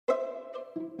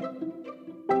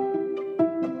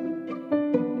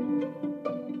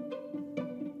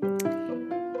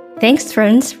Thanks,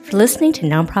 friends, for listening to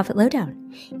Nonprofit Lowdown.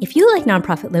 If you like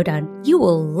Nonprofit Lowdown, you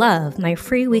will love my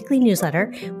free weekly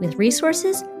newsletter with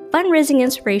resources, fundraising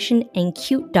inspiration, and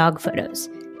cute dog photos.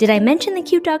 Did I mention the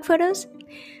cute dog photos?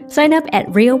 Sign up at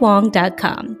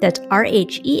rheawong.com. That's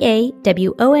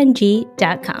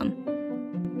RHEAWONG.com.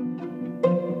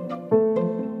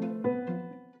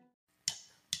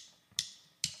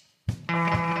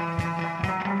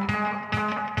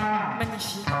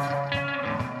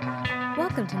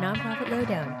 Welcome to Nonprofit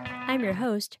Lowdown. I'm your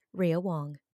host, Rhea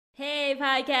Wong. Hey,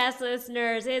 podcast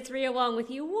listeners, it's Rhea Wong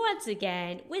with you once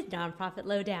again with Nonprofit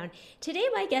Lowdown. Today,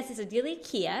 my guest is Adili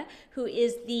Kia, who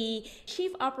is the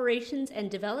Chief Operations and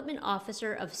Development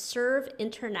Officer of Serve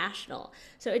International.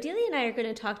 So Adili and I are going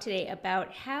to talk today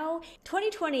about how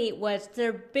 2020 was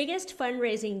their biggest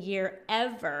fundraising year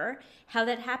ever, how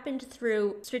that happened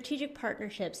through strategic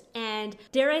partnerships and,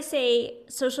 dare I say,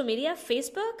 social media,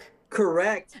 Facebook?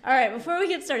 Correct. All right, before we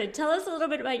get started, tell us a little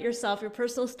bit about yourself, your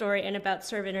personal story, and about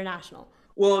Serve International.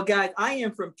 Well, guys, I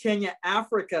am from Kenya,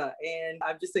 Africa, and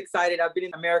I'm just excited. I've been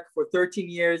in America for 13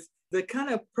 years. The kind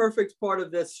of perfect part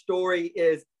of this story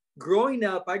is growing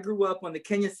up, I grew up on the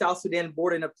Kenya-South Sudan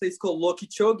border in a place called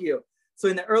Lokichogio. So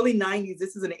in the early 90s,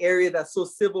 this is an area that saw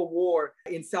civil war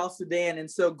in South Sudan.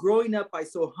 And so growing up, I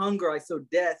saw hunger, I saw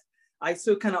death, I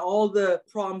saw kind of all the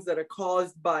problems that are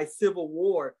caused by civil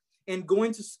war. And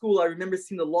going to school, I remember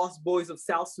seeing the Lost Boys of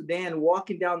South Sudan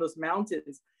walking down those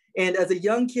mountains. And as a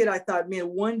young kid, I thought, man,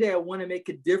 one day I want to make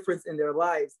a difference in their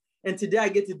lives. And today I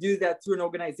get to do that through an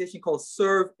organization called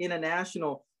Serve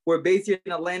International. We're based here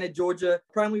in Atlanta, Georgia.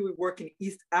 Primarily, we work in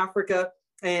East Africa.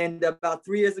 And about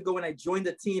 3 years ago, when I joined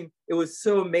the team, it was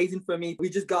so amazing for me. We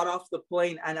just got off the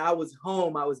plane and I was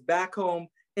home. I was back home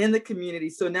in the community.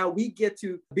 So now we get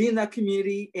to be in that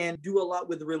community and do a lot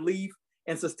with relief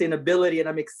and sustainability. And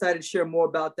I'm excited to share more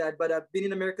about that. But I've been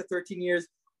in America 13 years,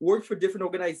 worked for different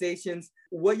organizations.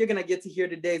 What you're going to get to hear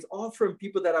today is all from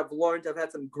people that I've learned. I've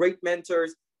had some great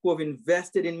mentors who have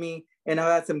invested in me, and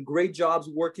I've had some great jobs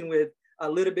working with a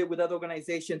little bit with other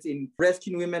organizations in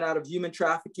rescuing women out of human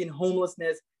trafficking,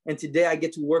 homelessness. And today I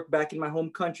get to work back in my home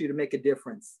country to make a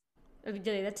difference.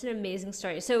 Adili, that's an amazing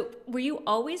story. So were you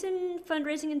always in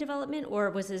fundraising and development, or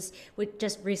was this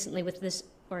just recently with this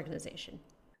organization?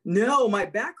 No, my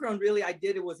background really,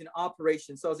 it was in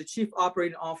operations. So I was a chief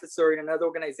operating officer in another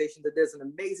organization that does an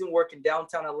amazing work in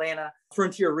downtown Atlanta,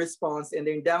 Frontier Response, and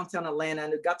they're in downtown Atlanta,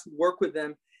 and I got to work with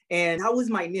them. And that was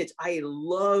my niche. I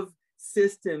love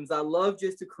systems. I love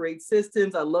just to create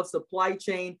systems. I love supply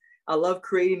chain. I love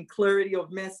creating clarity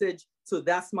of message. So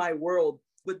that's my world.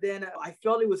 But then I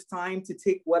felt it was time to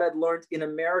take what I'd learned in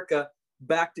America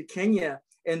back to Kenya.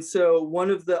 And so one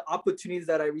of the opportunities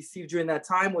that I received during that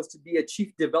time was to be a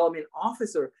chief development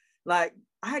officer. Like,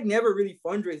 I had never really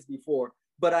fundraised before,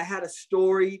 but I had a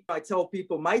story. I tell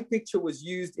people my picture was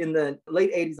used in the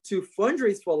late 80s to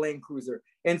fundraise for a Land Cruiser.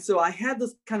 And so I had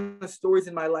those kind of stories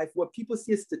in my life. What people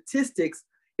see as statistics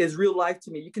is real life to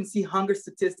me. You can see hunger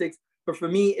statistics, but for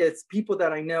me, it's people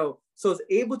that I know. So I was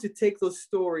able to take those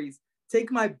stories,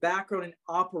 take my background in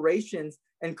operations,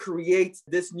 and create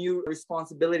this new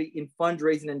responsibility in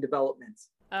fundraising and development.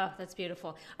 Oh, that's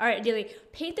beautiful. All right, Adili,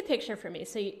 paint the picture for me.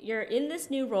 So you're in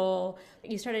this new role.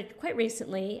 You started quite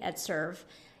recently at Serve,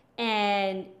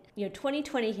 and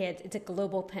 2020 hits. It's a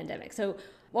global pandemic. So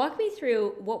walk me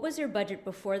through, what was your budget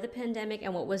before the pandemic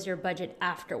and what was your budget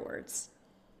afterwards?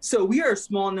 So we are a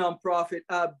small nonprofit.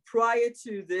 Prior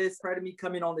to me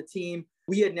coming on the team,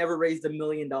 we had never raised $1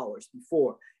 million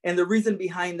before. And the reason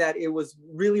behind that, it was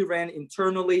really ran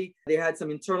internally. They had some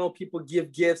internal people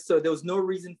give gifts. So there was no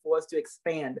reason for us to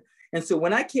expand. And so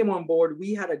when I came on board,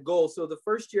 we had a goal. So the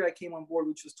first year I came on board,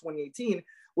 which was 2018,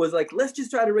 was like, let's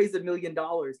just try to raise $1 million.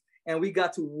 And we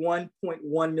got to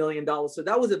 $1.1 million. So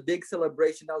that was a big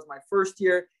celebration. That was my first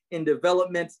year in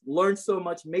development, learned so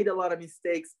much, made a lot of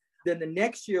mistakes. Then the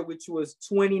next year, which was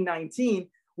 2019,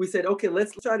 we said, okay,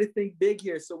 let's try to think big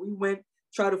here. So we went,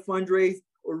 try to fundraise.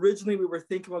 Originally, we were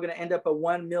thinking we're going to end up at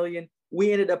 1 million.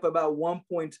 We ended up about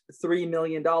 $1.3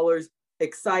 million.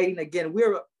 Exciting. Again,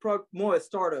 we're more a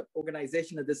startup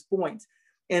organization at this point.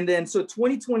 And then, so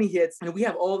 2020 hits and we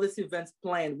have all these events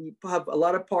planned. We have a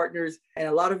lot of partners and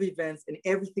a lot of events, and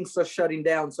everything starts shutting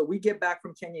down. So we get back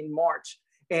from Kenya in March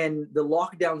and the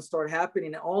lockdowns start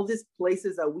happening. And all these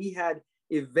places that we had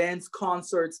events,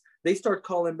 concerts, they start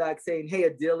calling back saying, hey,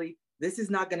 Adili, this is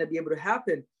not going to be able to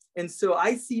happen. And so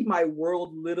I see my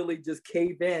world literally just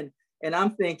cave in. And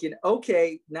I'm thinking,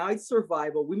 okay, now it's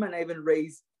survival. We might not even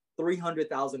raise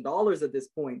 $300,000 at this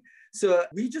point. So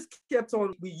we just kept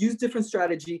on, we used different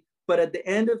strategy, but at the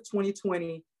end of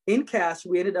 2020, in cash,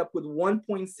 we ended up with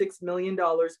 $1.6 million.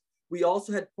 We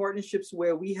also had partnerships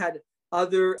where we had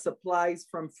other supplies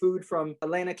from food from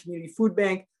Atlanta Community Food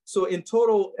Bank. So in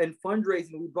total and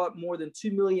fundraising, we brought more than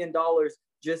 $2 million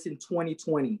just in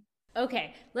 2020.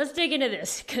 Okay, let's dig into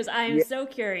this because I'm so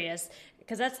curious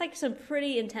because that's like some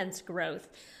pretty intense growth.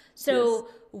 So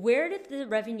where did the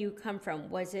revenue come from?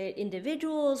 Was it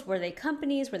individuals? Were they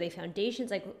companies? Were they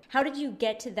foundations? Like, how did you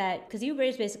get to that? Because you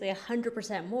raised basically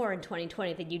 100% more in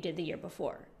 2020 than you did the year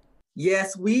before.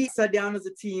 Yes, we sat down as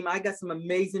a team. I got some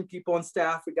amazing people on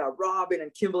staff. We got Robin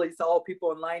and Kimberly. It's all people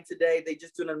online today. They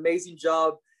just do an amazing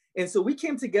job. And so we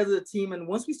came together as a team. And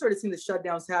once we started seeing the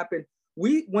shutdowns happen,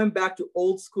 we went back to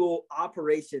old school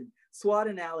operation, SWOT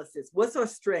analysis. What's our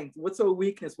strength? What's our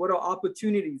weakness? What are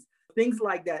opportunities? Things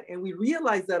like that. And we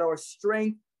realized that our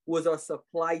strength was our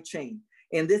supply chain.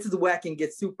 And this is what I can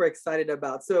get super excited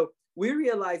about. So we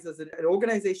realized as an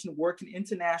organization working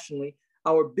internationally,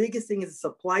 our biggest thing is the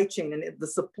supply chain, and the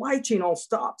supply chain all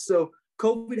stops. So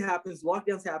COVID happens,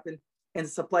 lockdowns happen, and the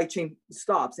supply chain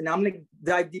stops. And I'm going to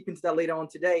dive deep into that later on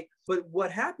today. But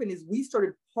what happened is we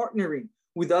started partnering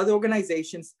with other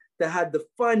organizations that had the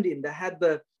funding, that had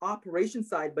the operation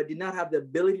side, but did not have the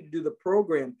ability to do the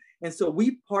program. And so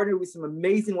we partnered with some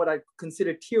amazing, what I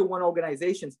consider tier one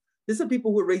organizations. These are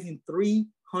people who are raising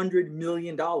 $300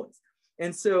 million.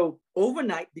 And so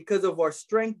overnight, because of our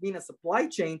strength being a supply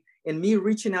chain and me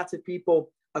reaching out to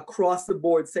people across the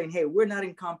board saying, hey, we're not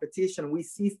in competition. We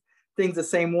see things the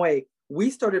same way. We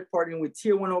started partnering with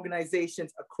tier one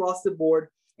organizations across the board.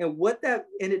 And what that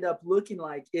ended up looking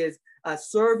like is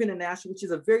Serve International, which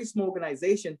is a very small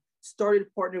organization, started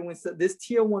partnering with this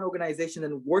tier one organization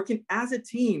and working as a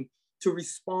team to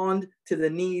respond to the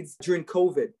needs during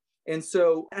COVID. And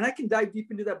so, and I can dive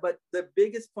deep into that, but the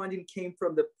biggest funding came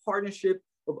from the partnership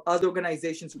of other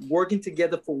organizations working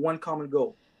together for one common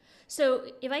goal. So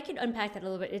if I could unpack that a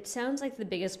little bit, it sounds like the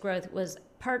biggest growth was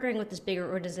partnering with this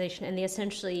bigger organization and they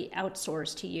essentially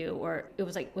outsourced to you, or it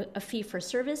was like a fee for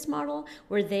service model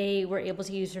where they were able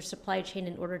to use your supply chain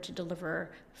in order to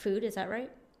deliver food. Is that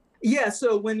right? Yeah.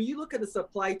 So when you look at the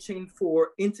supply chain for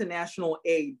international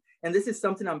aid, and this is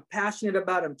something I'm passionate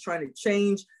about, I'm trying to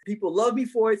change. People love me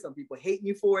for it. Some people hate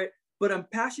me for it, but I'm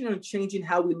passionate on changing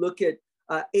how we look at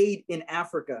aid in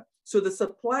Africa. So the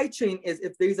supply chain is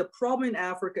if there's a problem in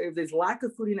Africa, if there's lack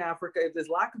of food in Africa, if there's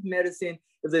lack of medicine,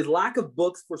 if there's lack of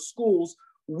books for schools,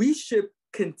 we ship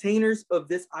containers of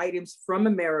these items from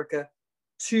America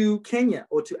to Kenya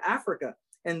or to Africa.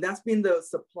 And that's been the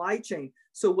supply chain.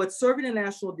 So what Serve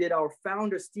International did, our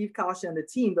founder, Steve Kasha and the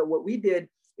team, but what we did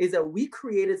is that we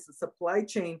created a supply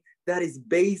chain that is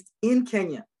based in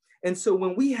Kenya. And so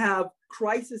when we have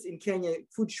crisis in Kenya,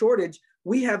 food shortage,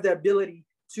 we have the ability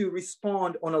to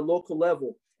respond on a local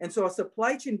level. And so our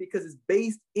supply chain, because it's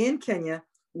based in Kenya,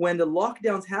 when the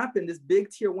lockdowns happened, these big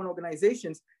tier one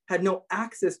organizations had no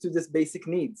access to this basic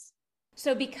needs.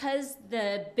 So because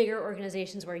the bigger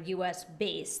organizations were US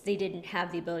based, they didn't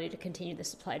have the ability to continue the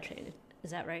supply chain.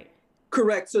 Is that right?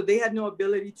 Correct. So they had no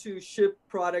ability to ship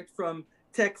product from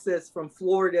Texas, from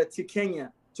Florida to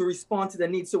Kenya to respond to the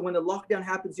needs. So when the lockdown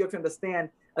happens, you have to understand,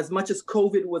 as much as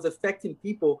COVID was affecting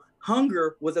people,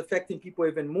 hunger was affecting people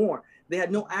even more. They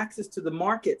had no access to the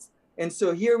markets. And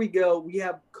so here we go. We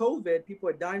have COVID. People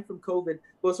are dying from COVID,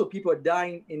 but also people are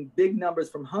dying in big numbers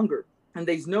from hunger. And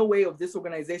there's no way of these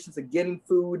organizations of getting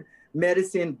food,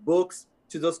 medicine, books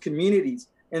to those communities.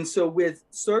 And so with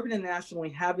Serve International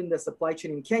having the supply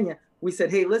chain in Kenya, we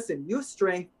said, hey, listen, your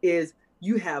strength is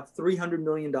you have $300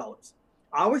 million.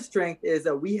 Our strength is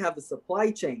that we have the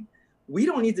supply chain. We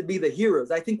don't need to be the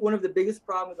heroes. I think one of the biggest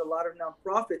problems with a lot of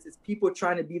nonprofits is people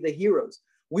trying to be the heroes.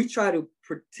 We try to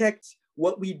protect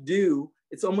what we do.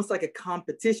 It's almost like a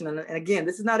competition. And again,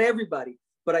 this is not everybody,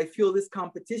 but I feel this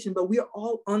competition, but we are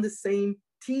all on the same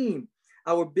team.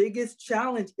 Our biggest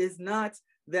challenge is not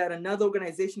that another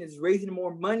organization is raising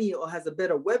more money or has a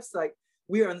better website.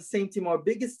 We are on the same team. Our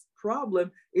biggest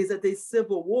problem is that there's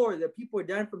civil war, that people are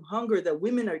dying from hunger, that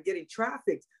women are getting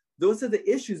trafficked. Those are the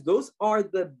issues. Those are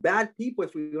the bad people,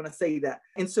 if we want to say that.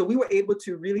 And so we were able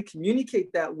to really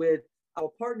communicate that with our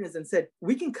partners and said,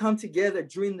 we can come together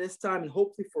during this time and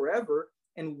hopefully forever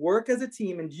and work as a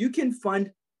team. And you can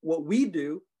fund what we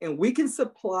do and we can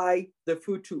supply the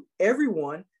food to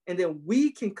everyone. And then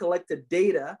we can collect the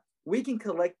data. We can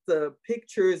collect the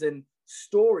pictures and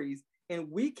stories, and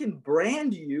we can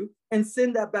brand you and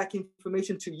send that back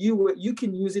information to you where you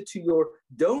can use it to your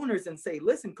donors and say,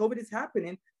 listen, COVID is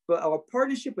happening, but our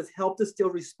partnership has helped us still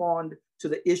respond to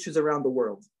the issues around the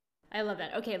world. I love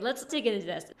that. Okay, let's dig into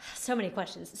this. So many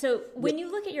questions. So when you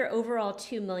look at your overall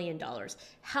 $2 million,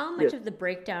 how much of the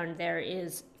breakdown there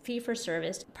is fee for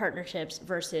service partnerships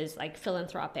versus like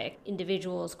philanthropic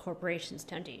individuals, corporations,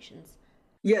 foundations?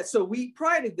 Yeah, so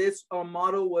prior to this, our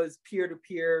model was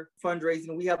peer-to-peer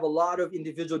fundraising. We have a lot of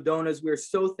individual donors. We're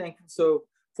so thankful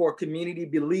for our community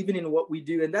believing in what we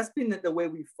do. And that's been the way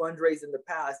we fundraised in the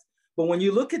past. But when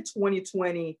you look at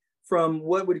 2020 from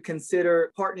what we'd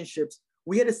consider partnerships,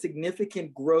 we had a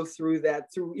significant growth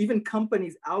through even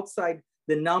companies outside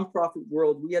the nonprofit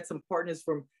world. We had some partners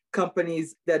from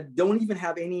companies that don't even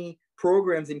have any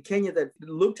programs in Kenya that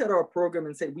looked at our program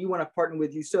and said, we want to partner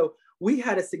with you. So we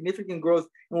had a significant growth.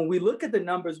 And when we look at the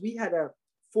numbers, we had a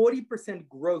 40%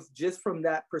 growth just from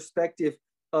that perspective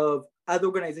of other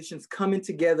organizations coming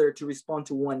together to respond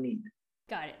to one need.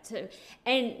 Got it. So,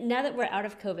 and now that we're out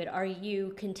of COVID, are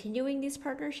you continuing these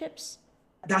partnerships?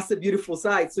 That's the beautiful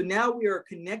side. So now we are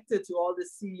connected to all the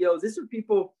CEOs. These are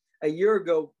people a year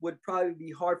ago would probably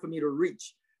be hard for me to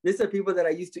reach. These are people that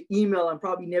I used to email and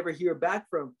probably never hear back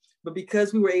from. But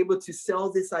because we were able to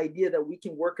sell this idea that we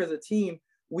can work as a team,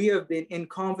 we have been in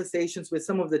conversations with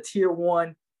some of the tier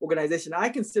 1 organizations. I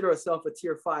consider ourselves a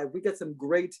tier 5. We got some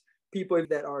great people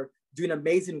that are doing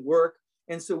amazing work.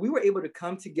 And so we were able to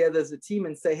come together as a team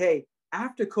and say, hey,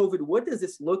 after COVID, what does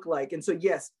this look like? And so,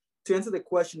 yes, to answer the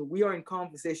question, we are in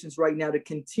conversations right now to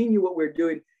continue what we're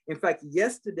doing. In fact,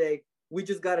 yesterday, we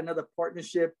just got another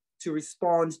partnership to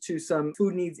respond to some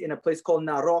food needs in a place called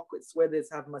Narok. It's where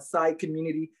there's a Maasai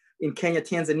community in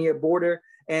Kenya-Tanzania border.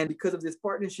 And because of this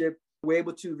partnership, we're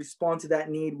able to respond to that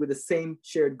need with the same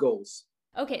shared goals.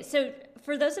 Okay, so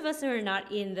for those of us who are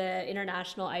not in the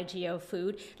international IGO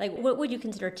food, like what would you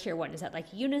consider tier 1? Is that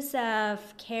like UNICEF,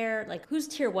 CARE? Like who's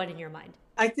tier 1 in your mind?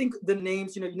 I think the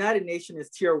names, United Nations is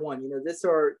tier 1. This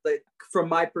are like, from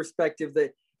my perspective,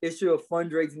 the issue of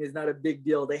fundraising is not a big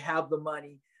deal. They have the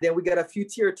money. Then we got a few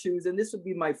tier 2s, and this would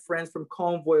be my friends from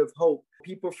Convoy of Hope,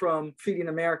 people from Feeding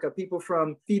America, people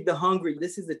from Feed the Hungry.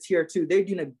 This is a tier 2. They're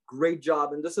doing a great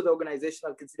job, and this is the organization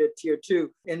I consider tier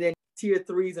 2. And then tier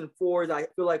 3s and 4s, I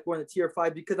feel like we're in the tier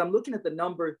 5 because I'm looking at the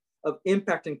number of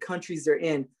impact in countries they're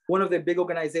in. One of the big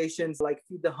organizations like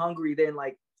Feed the Hungry, they're in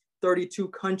like 32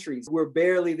 countries. We're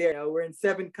barely there. We're in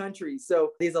 7 countries. So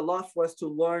there's a lot for us to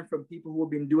learn from people who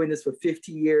have been doing this for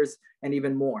 50 years and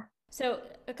even more. So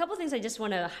a couple of things I just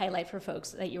want to highlight for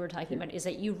folks that you were talking about is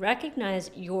that you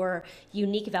recognize your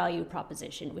unique value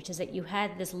proposition, which is that you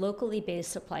had this locally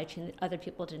based supply chain that other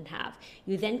people didn't have.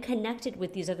 You then connected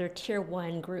with these other tier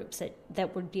 1 groups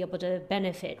that would be able to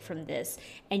benefit from this.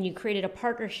 And you created a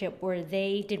partnership where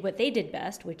they did what they did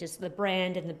best, which is the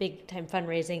brand and the big time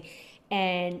fundraising,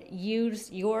 and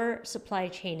used your supply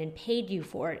chain and paid you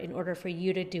for it in order for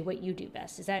you to do what you do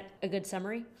best. Is that a good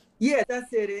summary? Yeah,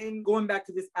 that's it. And going back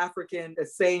to this African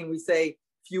saying, we say,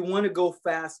 if you want to go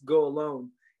fast, go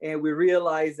alone. And we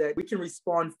realize that we can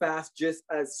respond fast just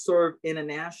as Serve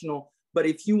International. But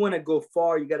if you want to go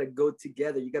far, you got to go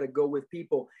together. You got to go with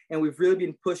people. And we've really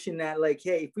been pushing that like,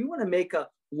 hey, if we want to make a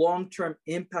long-term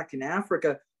impact in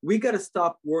Africa, we got to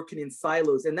stop working in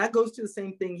silos. And that goes to the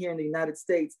same thing here in the United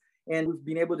States. And we've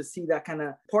been able to see that kind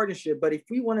of partnership. But if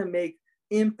we want to make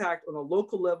impact on a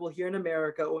local level here in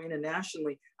America or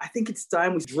internationally, I think it's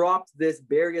time we dropped these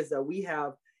barriers that we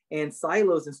have and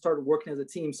silos and started working as a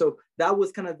team. So that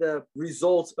was kind of the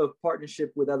result of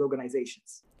partnership with other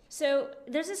organizations. So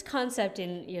there's this concept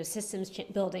in systems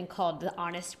building called the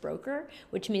honest broker,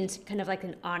 which means kind of like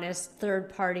an honest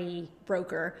third-party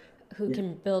broker who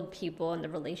can build people and the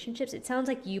relationships. It sounds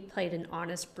like you played an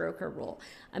honest broker role.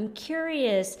 I'm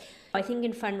curious, I think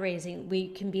in fundraising, we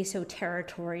can be so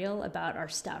territorial about our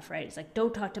stuff, right? It's like,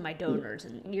 don't talk to my donors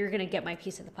and you're gonna get my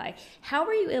piece of the pie. How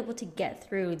were you able to get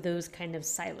through those kind of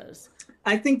silos?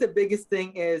 I think the biggest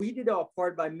thing is we did our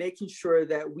part by making sure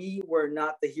that we were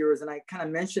not the heroes. And I kind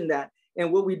of mentioned that.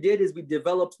 And what we did is we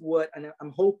developed and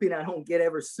I'm hoping I don't get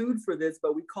ever sued for this,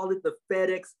 but we call it the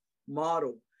FedEx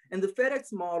model. And the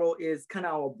FedEx model is kind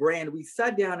of our brand. We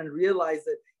sat down and realized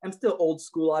that I'm still old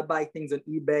school. I buy things on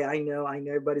eBay. I know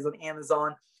everybody's on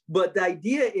Amazon. But the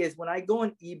idea is when I go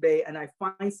on eBay and I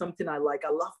find something I like, I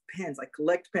love pens. I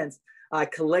collect pens. I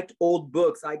collect old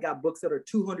books. I got books that are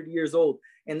 200 years old.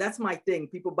 And that's my thing.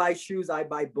 People buy shoes. I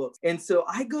buy books. And so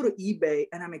I go to eBay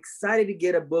and I'm excited to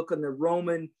get a book on the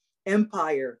Roman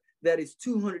Empire that is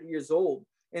 200 years old.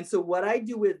 And so what I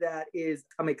do with that is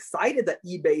I'm excited that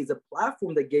eBay is a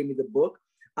platform that gave me the book.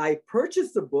 I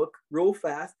purchased the book real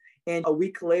fast, and a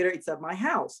week later, it's at my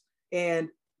house. And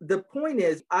the point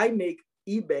is I make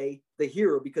eBay the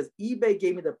hero because eBay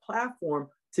gave me the platform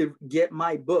to get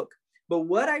my book. But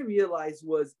what I realized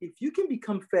was if you can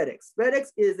become FedEx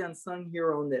is an unsung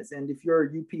hero on this. And if you're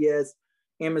a UPS,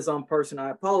 Amazon person, I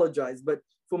apologize. But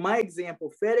for my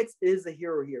example, FedEx is a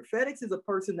hero here. FedEx is a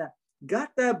person that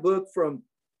got that book from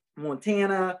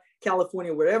Montana,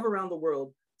 California, wherever around the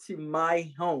world to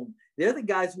my home. They're the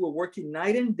guys who are working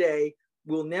night and day.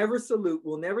 We'll never salute,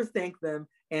 we'll never thank them.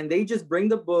 And they just bring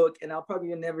the book, and I'll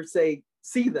probably never say,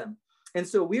 see them. And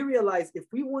so we realized if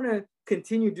we want to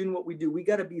continue doing what we do, we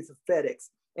got to be as a FedEx.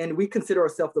 And we consider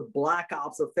ourselves the black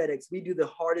ops of FedEx. We do the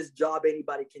hardest job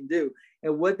anybody can do.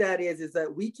 And what that is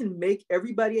that we can make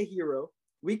everybody a hero.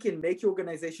 We can make your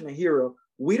organization a hero.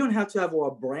 We don't have to have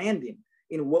our branding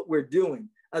in what we're doing.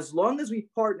 As long as we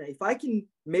partner, if I can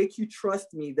make you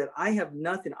trust me that I have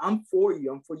nothing, I'm for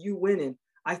you winning.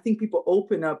 I think people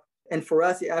open up, and for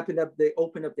us, they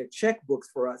open up their checkbooks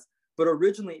for us. But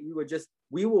originally,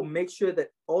 we will make sure that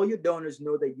all your donors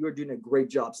know that you're doing a great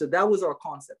job. So that was our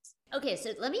concept. Okay,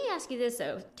 so let me ask you this,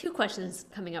 though. 2 questions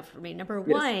coming up for me. Number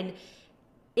one,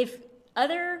 if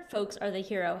other folks are the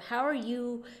hero, how are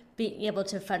you being able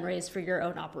to fundraise for your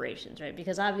own operations, right?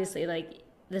 Because obviously, like,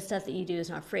 the stuff that you do is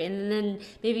not free. And then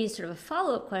maybe sort of a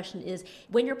follow-up question is,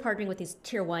 when you're partnering with these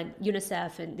tier 1,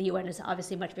 UNICEF and the UN is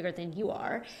obviously much bigger than you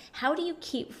are, how do you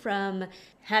keep from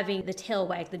having the tail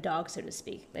wag the dog, so to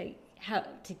speak? Like, how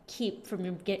to keep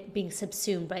from being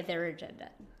subsumed by their agenda?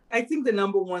 I think the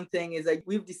number one thing is that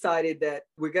we've decided that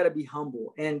we got to be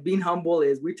humble. And being humble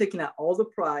is we're taking out all the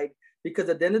pride, because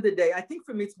at the end of the day, I think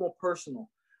for me, it's more personal.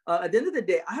 At the end of the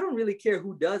day, I don't really care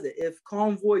who does it. If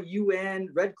Convoy, UN,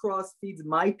 Red Cross feeds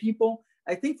my people,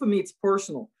 I think for me, it's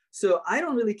personal. So I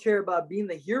don't really care about being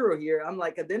the hero here. I'm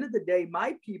like, at the end of the day,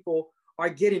 my people are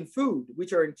getting food,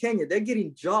 which are in Kenya. They're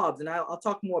getting jobs. And I'll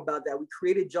talk more about that. We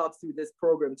created jobs through this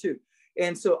program too.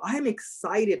 And so I'm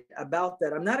excited about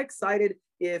that. I'm not excited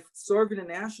if Serve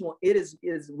International, it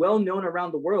is well known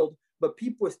around the world, but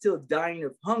people are still dying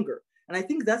of hunger. And I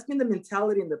think that's been the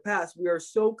mentality in the past. We are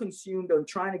so consumed on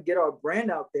trying to get our brand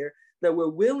out there that we're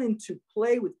willing to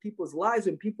play with people's lives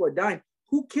when people are dying.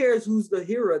 Who cares who's the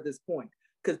hero at this point?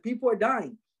 Because people are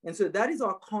dying. And so that is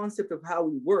our concept of how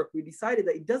we work. We decided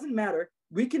that it doesn't matter.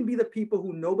 We can be the people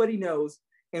who nobody knows,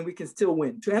 and we can still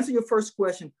win. To answer your first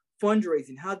question,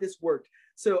 fundraising, how this worked.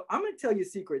 So I'm going to tell you a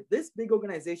secret. These big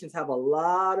organizations have a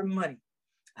lot of money,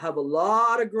 have a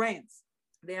lot of grants.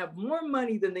 They have more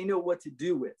money than they know what to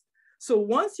do with. So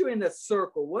once you're in a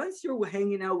circle, once you're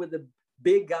hanging out with the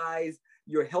big guys,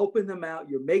 you're helping them out,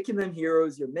 you're making them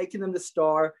heroes, you're making them the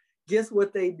star, guess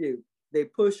what they do? They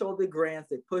push all the grants,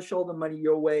 they push all the money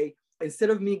your way.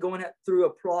 Instead of me going through a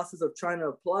process of trying to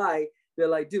apply, they're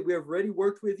like, dude, we have already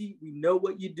worked with you. We know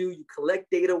what you do. You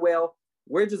collect data well.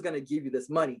 We're just going to give you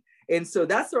this money. And so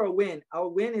that's our win. Our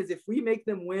win is if we make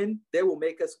them win, they will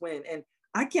make us win. And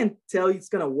I can't tell you it's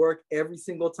going to work every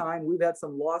single time. We've had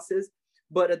some losses.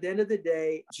 But at the end of the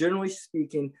day, generally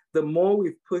speaking, the more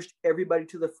we've pushed everybody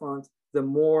to the front, the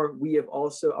more we have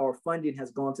also, our funding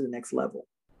has gone to the next level.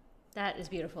 That is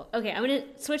beautiful. Okay, I'm going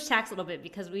to switch tacks a little bit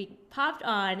because we popped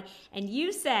on and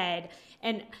you said,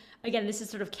 and again, this is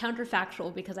sort of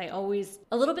counterfactual because I always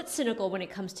a little bit cynical when it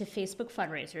comes to Facebook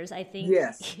fundraisers. I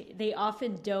think they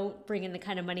often don't bring in the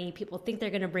kind of money people think they're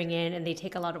going to bring in, and they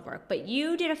take a lot of work. But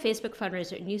you did a Facebook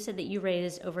fundraiser and you said that you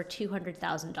raised over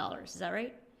 $200,000. Is that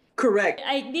right? Correct.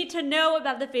 I need to know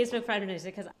about the Facebook fundraiser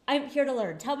because I'm here to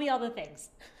learn. Tell me all the things.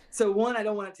 So one, I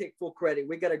don't want to take full credit.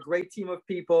 We got a great team of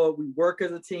people. We work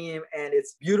as a team, and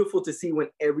it's beautiful to see when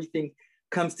everything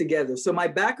comes together. So my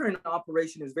background in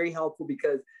operation is very helpful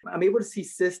because I'm able to see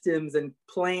systems and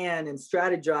plan and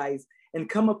strategize and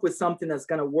come up with something that's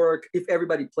going to work if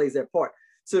everybody plays their part.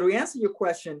 So to answer your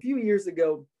question, a few years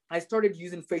ago, I started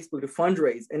using Facebook to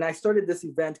fundraise, and I started this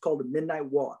event called the Midnight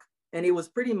Walk. And it was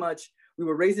pretty much, we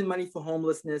were raising money for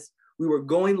homelessness. We were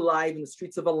going live in the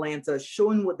streets of Atlanta,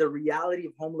 showing what the reality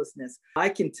of homelessness. I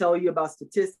can tell you about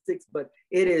statistics, but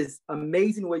it is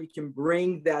amazing where you can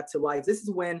bring that to life. This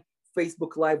is when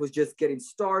Facebook Live was just getting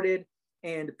started,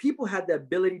 and people had the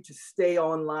ability to stay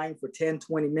online for 10,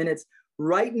 20 minutes.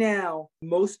 Right now,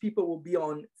 most people will be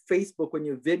on Facebook when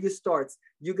your video starts.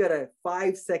 You got a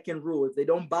 5-second rule. If they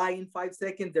don't buy in 5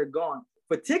 seconds, they're gone.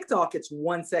 For TikTok, it's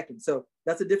 1 second. So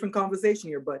that's a different conversation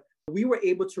here, but we were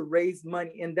able to raise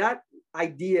money. And that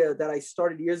idea that I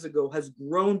started years ago has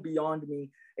grown beyond me.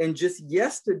 And just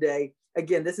yesterday,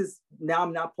 again, now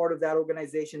I'm not part of that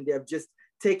organization. They have just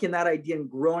taken that idea and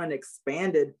grown and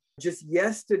expanded. Just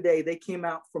yesterday, they came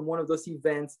out from one of those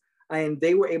events and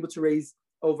they were able to raise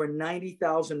over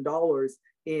 $90,000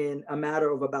 in a matter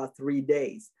of about 3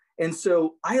 days. And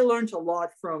so I learned a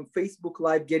lot from Facebook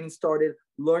Live getting started,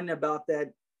 learning about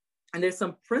that. And there's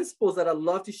some principles that I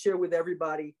love to share with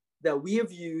everybody that we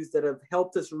have used that have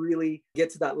helped us really get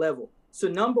to that level. So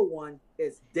number one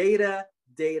is data,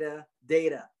 data,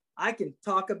 data. I can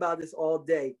talk about this all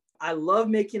day. I love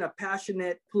making a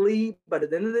passionate plea, but at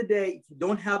the end of the day, if you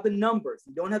don't have the numbers,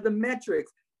 you don't have the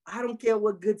metrics, I don't care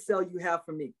what good sell you have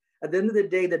for me. At the end of the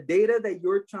day, the data that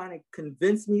you're trying to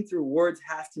convince me through words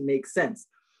has to make sense.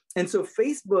 And so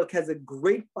Facebook has a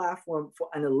great platform for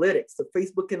analytics, the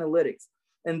Facebook Analytics.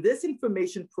 And this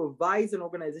information provides an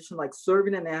organization like Serve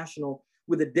International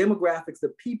with the demographics,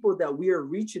 the people that we are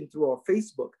reaching through our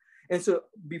Facebook. And so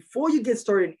before you get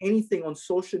started in anything on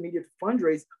social media to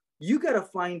fundraise, you got to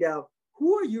find out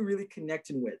who are you really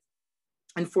connecting with.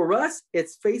 And for us,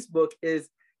 it's Facebook is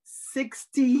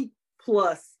 60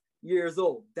 plus years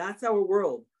old. That's our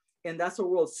world. And that's our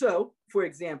world. So for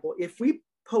example, if we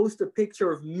post a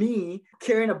picture of me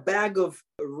carrying a bag of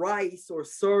rice or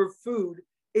served food,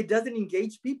 it doesn't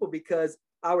engage people because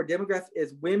our demographic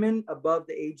is women above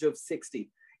the age of 60.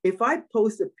 If I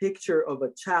post a picture of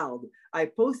a child, I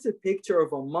post a picture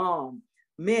of a mom,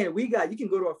 man, you can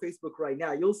go to our Facebook right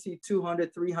now. You'll see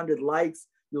 200, 300 likes.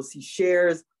 You'll see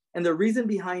shares. And the reason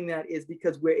behind that is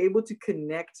because we're able to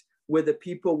connect with the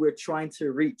people we're trying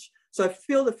to reach. So I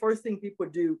feel the first thing people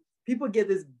do, people get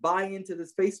this buy into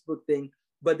this Facebook thing,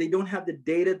 but they don't have the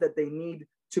data that they need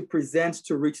to present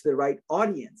to reach the right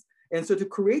audience. And so to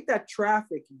create that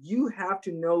traffic, you have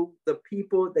to know the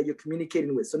people that you're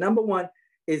communicating with. So number one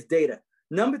is data.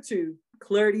 Number two,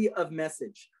 clarity of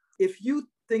message. If you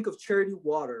think of Charity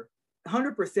Water,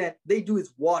 100% they do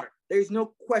is water. There's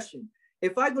no question.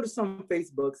 If I go to some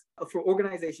Facebooks for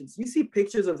organizations, you see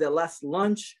pictures of their last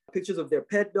lunch, pictures of their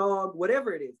pet dog,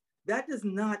 whatever it is. That does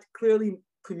not clearly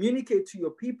communicate to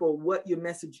your people what your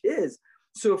message is.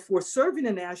 So for Serve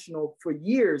International, for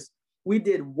years, we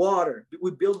did water.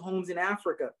 We built homes in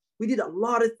Africa. We did a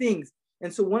lot of things.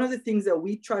 And so one of the things that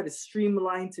we try to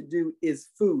streamline to do is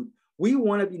food. We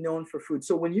want to be known for food.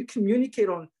 So when you communicate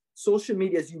on social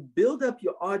media, as you build up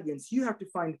your audience, you have to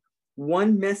find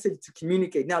one message to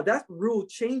communicate. Now that rule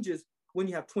changes when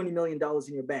you have $20 million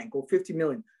in your bank or 50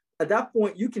 million. At that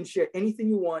point, you can share anything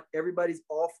you want. Everybody's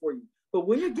all for you. But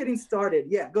when you're getting started,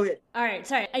 yeah, go ahead. All right,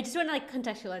 sorry. I just want to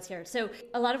contextualize here. So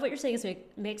a lot of what you're saying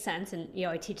makes sense. And,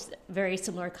 I teach very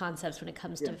similar concepts when it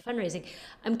comes to fundraising.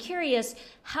 I'm curious,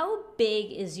 how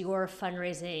big is your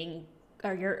fundraising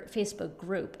or your Facebook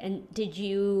group? And did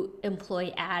you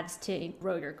employ ads to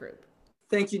grow your group?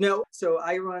 Thank you. No. So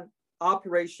I run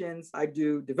operations, I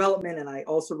do development, and I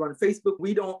also run Facebook.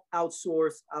 We don't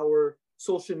outsource our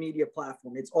social media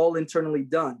platform. It's all internally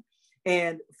done.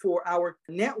 And for our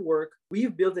network,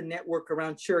 we've built a network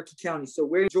around Cherokee County. So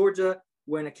we're in Georgia,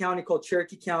 we're in a county called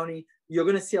Cherokee County. You're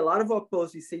going to see a lot of our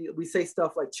posts. We say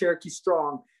stuff like Cherokee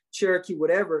Strong, Cherokee,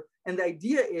 whatever. And the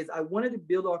idea is I wanted to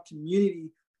build our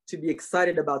community to be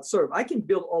excited about Serve. I can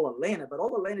build all Atlanta, but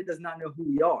all Atlanta does not know who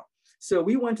we are. So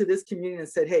we went to this community and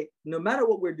said, hey, no matter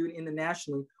what we're doing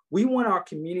internationally, we want our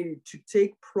community to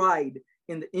take pride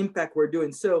in the impact we're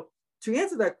doing. So to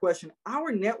answer that question,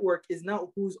 our network is not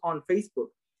who's on Facebook.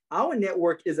 Our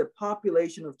network is a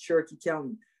population of Cherokee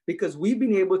County because we've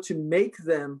been able to make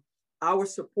them our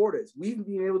supporters. We've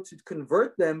been able to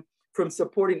convert them from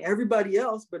supporting everybody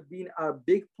else, but being a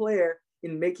big player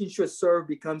in making sure Serve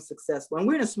becomes successful. And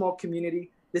we're in a small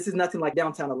community. This is nothing like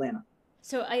downtown Atlanta.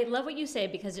 So I love what you say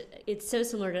because it's so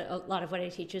similar to a lot of what I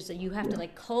teach is that you have to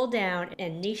cull down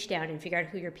and niche down and figure out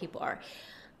who your people are.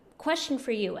 Question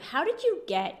for you. How did you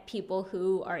get people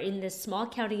who are in this small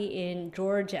county in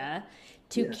Georgia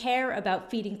to care about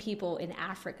feeding people in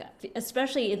Africa,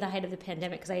 especially in the height of the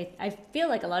pandemic? Because I feel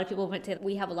like a lot of people might say,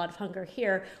 we have a lot of hunger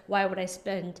here. Why would I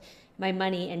spend my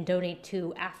money and donate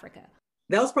to Africa?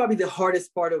 That was probably the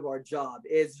hardest part of our job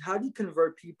is how do you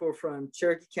convert people from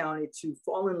Cherokee County to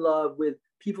fall in love with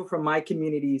people from my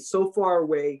community so far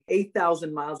away,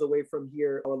 8,000 miles away from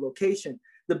here, our location.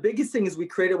 The biggest thing is we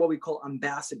created what we call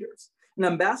ambassadors. And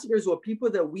ambassadors were people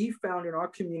that we found in our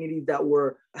community that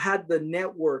had the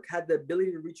network, had the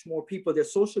ability to reach more people. Their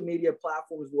social media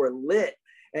platforms were lit.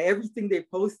 And everything they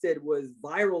posted was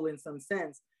viral in some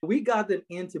sense. We got them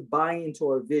in to buy into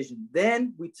our vision.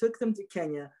 Then we took them to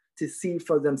Kenya to see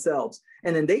for themselves.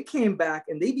 And then they came back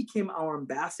and they became our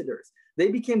ambassadors. They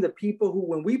became the people who,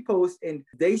 when we post and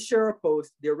they share a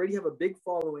post, they already have a big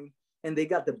following and they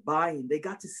got the buy-in. They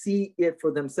got to see it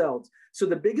for themselves. So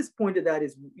the biggest point of that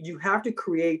is you have to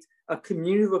create a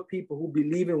community of people who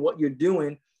believe in what you're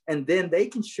doing, and then they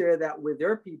can share that with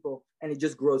their people and it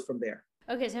just grows from there.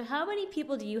 Okay, so how many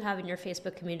people do you have in your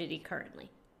Facebook community currently?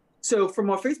 So from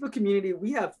our Facebook community,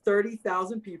 we have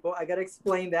 30,000 people. I got to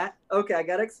explain that. Okay, I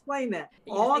got to explain that.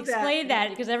 Yes, explain that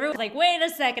because everyone's like, wait a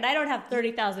second, I don't have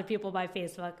 30,000 people by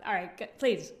Facebook. All right,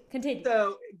 please continue.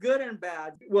 So good and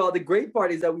bad. Well, the great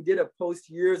part is that we did a post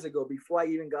years ago before I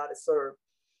even got a serve.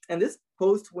 And this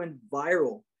post went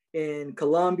viral in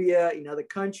Colombia, in other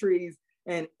countries,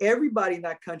 and everybody in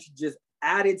that country just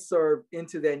added serve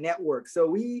into their network. So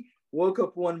we woke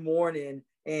up one morning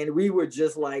and we were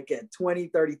just like at 20,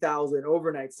 30,000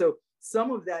 overnight. So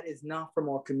some of that is not from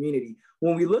our community.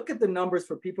 When we look at the numbers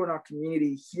for people in our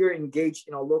community here engaged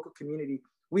in our local community,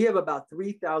 we have about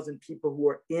 3,000 people who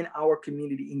are in our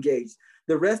community engaged.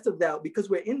 The rest of that, because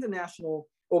we're an international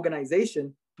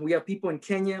organization, we have people in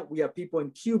Kenya, we have people in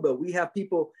Cuba, we have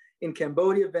people in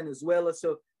Cambodia, Venezuela.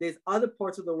 So there's other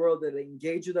parts of the world that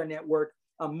engage with our network.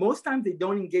 Most times they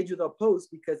don't engage with our posts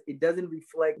because it doesn't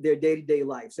reflect their day-to-day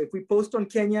life. So if we post on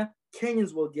Kenya,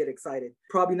 Kenyans will get excited.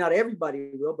 Probably not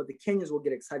everybody will, but the Kenyans will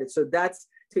get excited. So that's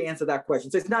to answer that question.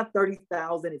 So it's not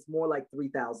 30,000, it's more like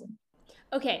 3,000.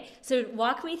 Okay, so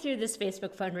walk me through this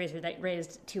Facebook fundraiser that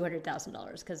raised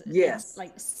 $200,000 because yes, it's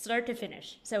like start to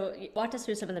finish. So walk us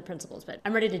through some of the principles, but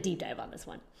I'm ready to deep dive on this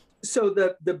one. So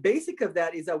the basic of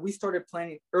that is that we started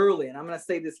planning early. And I'm going to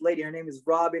say this lady, her name is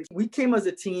Robin. We came as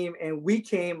a team and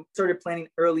started planning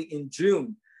early in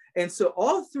June. And so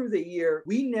all through the year,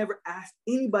 we never asked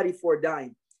anybody for a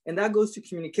dime. And that goes to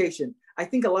communication. I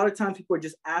think a lot of times people are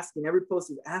just asking, every post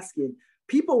is asking.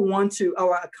 People want to,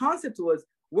 our concept was,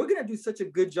 we're going to do such a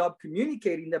good job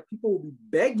communicating that people will be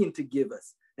begging to give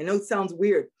us. I know it sounds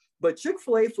weird, but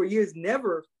Chick-fil-A for years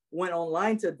never went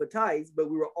online to advertise,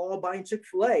 but we were all buying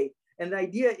Chick-fil-A. And the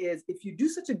idea is if you do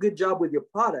such a good job with your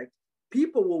product,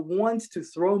 people will want to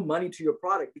throw money to your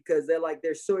product because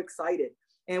they're so excited.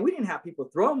 And we didn't have people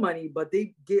throw money, but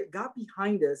they got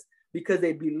behind us because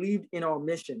they believed in our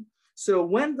mission. So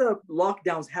when the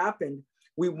lockdowns happened,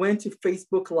 we went to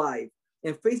Facebook Live.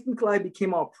 And Facebook Live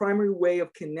became our primary way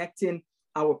of connecting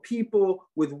our people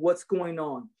with what's going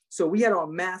on. So we had our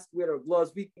masks, we had our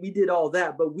gloves, we did all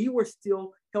that, but we were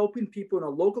still helping people in a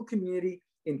local community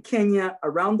in Kenya,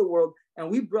 around the world.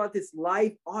 And we brought this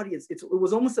live audience. It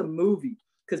was almost a movie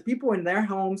because people were in their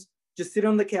homes, just sitting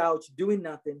on the couch, doing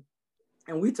nothing.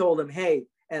 And we told them, hey,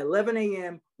 at 11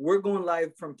 a.m., we're going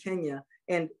live from Kenya.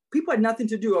 And people had nothing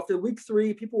to do. After week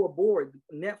 3, people were bored.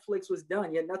 Netflix was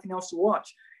done. You had nothing else to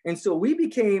watch. And so we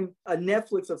became a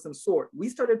Netflix of some sort. We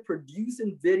started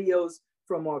producing videos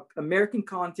from our American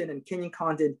content and Kenyan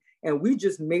content. And we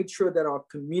just made sure that our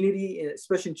community,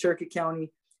 especially in Cherokee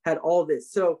County, had all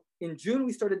this. So in June,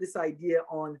 we started this idea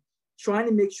on trying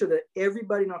to make sure that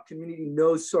everybody in our community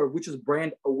knows serve, which is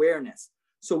brand awareness.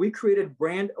 So we created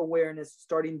brand awareness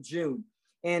starting June.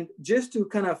 And just to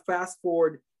kind of fast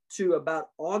forward to about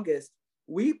August,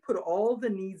 we put all the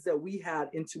needs that we had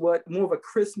into what more of a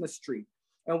Christmas tree.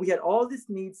 And we had all this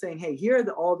needs saying, hey, here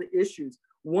are all the issues.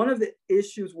 One of the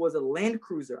issues was a Land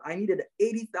Cruiser. I needed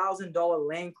an $80,000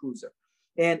 Land Cruiser.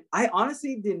 And I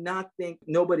honestly did not think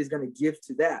nobody's going to give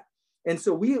to that. And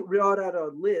so we wrote out a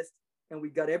list and we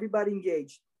got everybody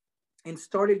engaged and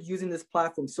started using this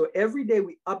platform. So every day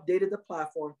we updated the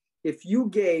platform. If you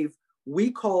gave,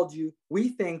 we called you, we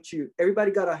thanked you.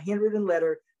 Everybody got a handwritten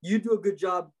letter. You do a good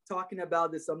job talking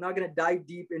about this. So I'm not going to dive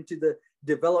deep into the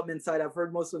development side. I've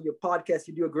heard most of your podcasts.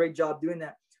 You do a great job doing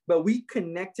that. But we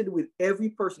connected with every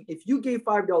person. If you gave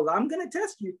 $5, I'm going to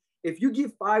test you. If you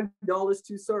give $5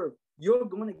 to serve, you're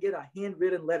going to get a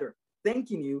handwritten letter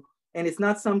thanking you. And it's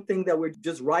not something that we're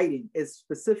just writing. It's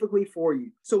specifically for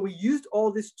you. So we used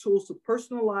all these tools to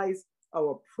personalize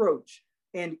our approach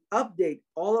and update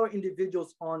all our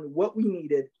individuals on what we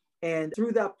needed. And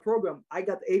through that program, I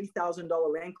got the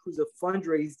 $80,000 Land Cruiser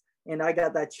fundraised, and I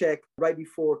got that check right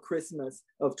before Christmas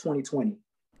of 2020.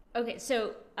 Okay,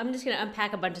 so I'm just going to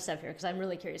unpack a bunch of stuff here because I'm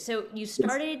really curious. So you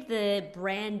started the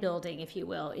brand building, if you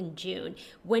will, in June.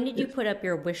 When did you put up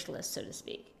your wish list, so to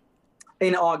speak?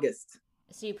 In August.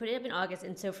 So you put it up in August.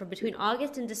 And so from between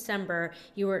August and December,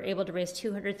 you were able to raise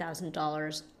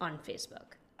 $200,000 on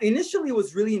Facebook. Initially, it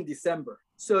was really in December.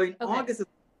 So in August,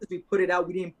 we put it out.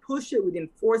 We didn't push it. We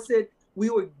didn't force it. We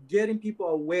were getting people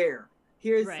aware.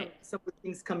 Here's some of the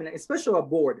things coming in, especially our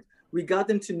board. We got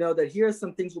them to know that here are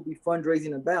some things we'll be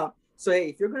fundraising about. So, hey,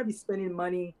 if you're going to be spending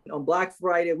money on Black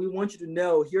Friday, we want you to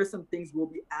know here are some things we'll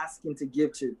be asking to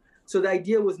give to. So the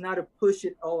idea was not to push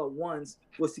it all at once,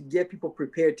 was to get people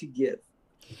prepared to give.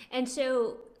 And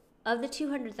so of the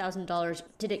 $200,000,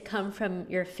 did it come from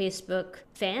your Facebook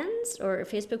fans or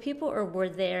Facebook people, or were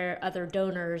there other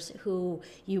donors who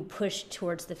you pushed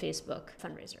towards the Facebook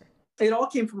fundraiser? It all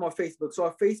came from our Facebook. So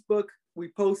our Facebook, we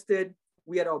posted,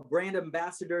 We had our brand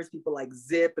ambassadors, people like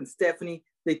Zip and Stephanie.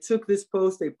 They took this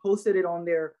post, they posted it on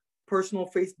their personal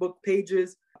Facebook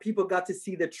pages. People got to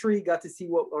see the tree, got to see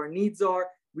what our needs are.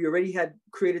 We already had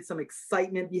created some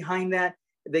excitement behind that.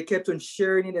 They kept on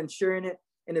sharing it and sharing it.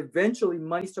 And eventually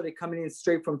money started coming in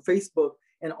straight from Facebook.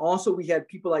 And also we had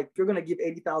people like, if you're going to give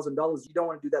 $80,000, you don't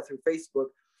want to do that through Facebook.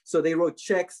 So they wrote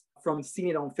checks from seeing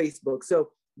it on Facebook.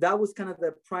 So that was kind of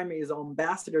the primary, is our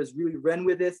ambassadors really ran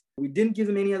with this. We didn't give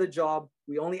them any other job.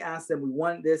 We only asked them, we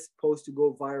want this post to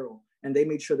go viral. And they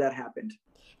made sure that happened.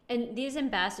 And these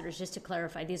ambassadors, just to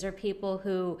clarify, these are people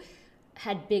who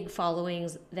had big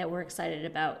followings that were excited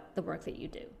about the work that you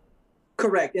do.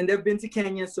 Correct. And they've been to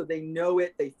Kenya, so they know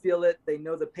it, they feel it, they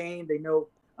know the pain, they know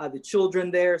the children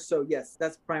there. So yes,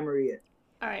 that's primary it.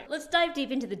 All right, let's dive deep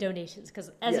into the donations,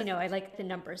 because as you know, I like the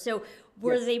numbers. So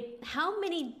how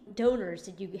many donors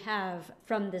did you have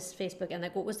from this Facebook, and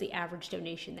like what was the average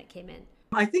donation that came in?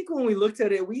 I think when we looked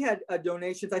at it, we had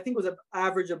donations, I think it was an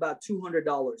average about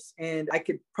 $200. And I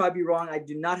could probably be wrong. I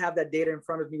do not have that data in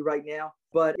front of me right now,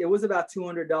 but it was about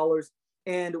 $200.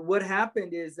 And what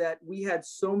happened is that we had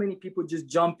so many people just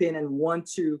jump in and want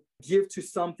to give to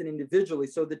something individually.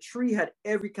 So the tree had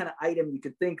every kind of item you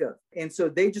could think of. And so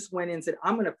they just went in and said,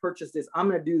 I'm going to purchase this. I'm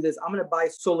going to do this. I'm going to buy a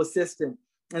solar system.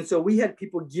 And so we had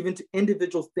people giving to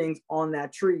individual things on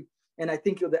that tree. And I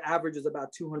think the average is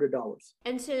about $200.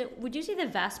 And so would you say the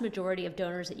vast majority of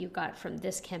donors that you got from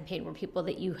this campaign were people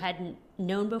that you hadn't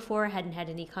known before, hadn't had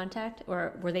any contact,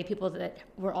 or were they people that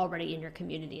were already in your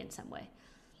community in some way?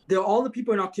 They're all the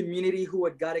people in our community who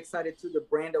had got excited through the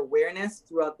brand awareness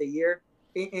throughout the year.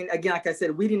 And again, like I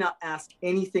said, we did not ask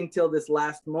anything till this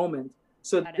last moment.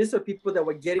 So these are people that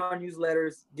were getting our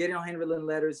newsletters, getting our handwritten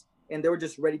letters, and they were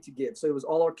just ready to give. So it was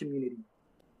all our community.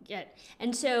 Yeah.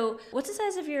 And so what's the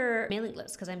size of your mailing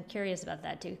list? Because I'm curious about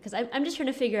that too. Because I'm just trying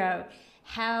to figure out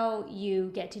how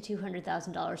you get to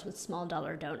 $200,000 with small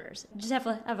dollar donors. You just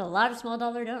have a lot of small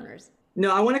dollar donors.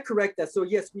 No, I want to correct that. So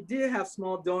yes, we did have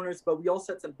small donors, but we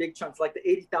also had some big chunks, like the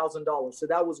 $80,000. So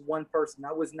that was one person.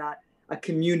 That was not a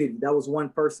community. That was one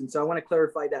person. So I want to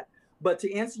clarify that. But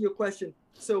to answer your question,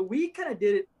 so we kind of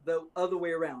did it the other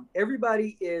way around.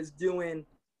 Everybody is doing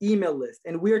email lists,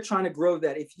 and we're trying to grow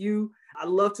that. I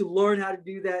love to learn how to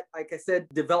do that. Like I said,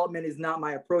 development is not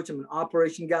my approach. I'm an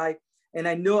operation guy. And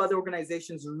I know other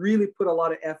organizations really put a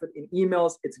lot of effort in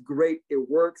emails. It's great. It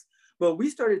works. But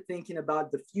we started thinking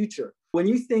about the future. When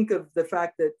you think of the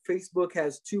fact that Facebook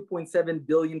has 2.7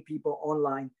 billion people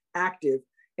online active,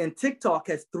 and TikTok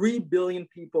has 3 billion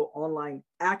people online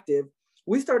active,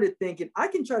 we started thinking, I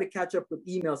can try to catch up with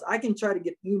emails. I can try to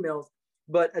get emails.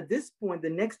 But at this point, the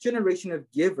next generation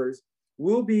of givers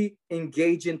will be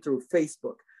engaging through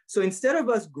Facebook. So instead of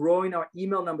us growing our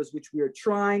email numbers, which we are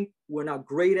trying, we're not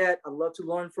great at, I'd love to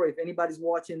learn from. If anybody's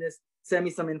watching this, send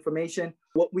me some information.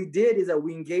 What we did is that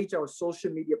we engaged our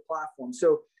social media platform.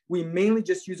 So we mainly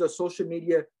just use our social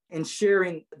media and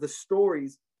sharing the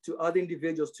stories to other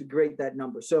individuals to create that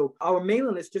number. So our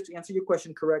mailing list, just to answer your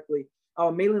question correctly,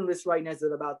 our mailing list right now is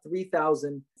at about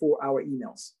 3,000 for our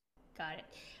emails. Got it.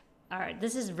 All right,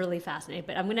 this is really fascinating,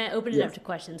 but I'm going to open it up to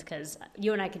questions because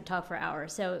you and I can talk for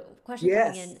hours. So question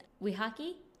coming in,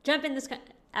 Wihaki, jump in,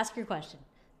 ask your question.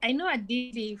 I know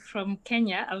Aditi from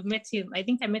Kenya. I've met him. I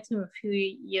think I met him a few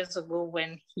years ago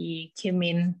when he came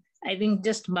in, I think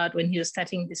just about when he was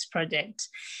starting this project.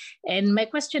 And my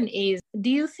question is, do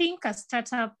you think a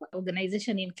startup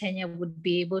organization in Kenya would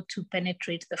be able to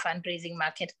penetrate the fundraising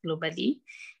market globally?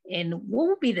 And what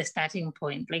would be the starting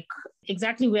point? Like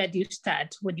exactly where do you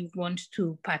start when you want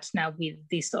to partner with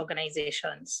these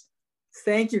organizations?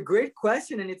 Thank you. Great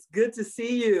question. And it's good to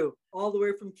see you all the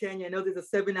way from Kenya. I know there's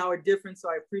a 7-hour difference,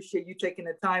 so I appreciate you taking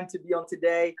the time to be on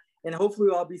today. And hopefully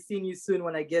I'll be seeing you soon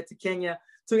when I get to Kenya.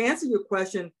 To answer your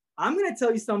question, I'm going to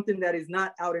tell you something that is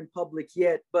not out in public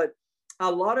yet, but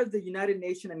a lot of the United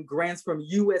Nations and grants from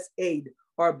USAID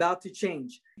are about to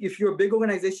change. If you're a big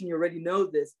organization, you already know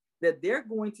this, that they're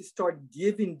going to start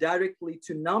giving directly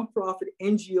to nonprofit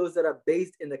NGOs that are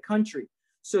based in the country.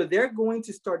 So they're going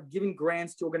to start giving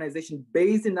grants to organizations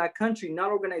based in that country,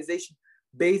 not organizations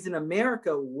based in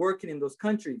America working in those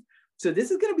countries. So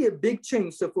this is going to be a big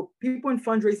change. So for people in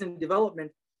fundraising and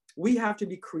development, we have to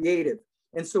be creative.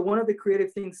 And so one of the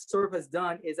creative things SERV has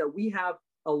done is that we have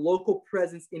a local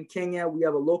presence in Kenya. We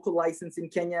have a local license in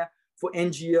Kenya for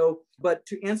NGO. But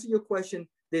to answer your question,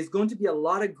 there's going to be a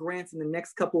lot of grants in the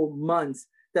next couple of months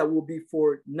that will be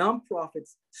for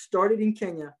nonprofits started in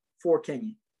Kenya for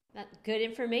Kenya. That's good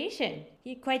information.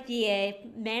 You're quite the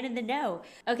man in the know.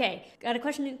 Okay, got a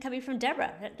question coming from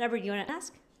Deborah. Deborah, you want to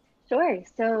ask? Sure.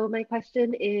 So my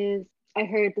question is, I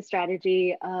heard the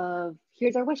strategy of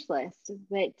here's our wish list.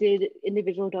 But did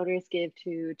individual donors give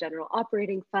to general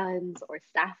operating funds or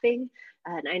staffing?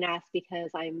 And I ask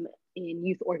because I'm in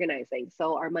youth organizing.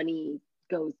 So our money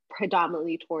goes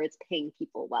predominantly towards paying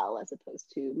people well as opposed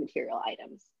to material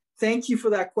items. Thank you for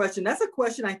that question. That's a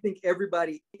question I think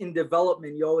everybody in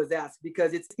development you always ask,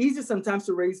 because it's easier sometimes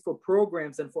to raise for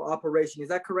programs than for operation. Is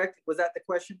that correct? Was that the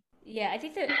question? Yeah, I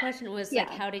think the question was like,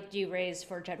 how did you raise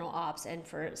for general ops and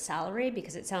for salary?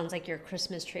 Because it sounds like your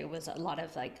Christmas tree was a lot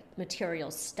of like material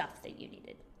stuff that you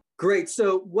needed. Great.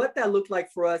 So what that looked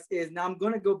like for us is, now I'm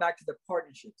going to go back to the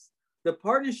partnerships. The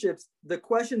partnerships, the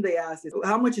question they asked is,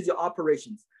 how much is your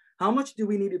operations? How much do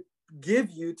we need to give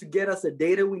you to get us the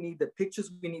data we need, the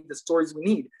pictures we need, the stories we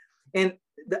need? And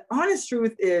the honest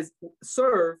truth is,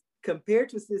 SERV, compared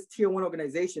to this tier one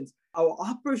organizations, our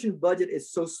operation budget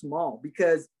is so small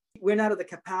because we're not at the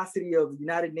capacity of the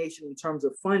United Nations in terms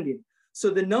of funding.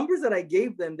 So the numbers that I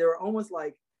gave them, they were almost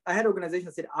like, I had organizations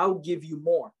that said, I'll give you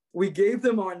more. We gave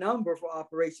them our number for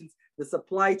operations, the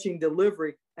supply chain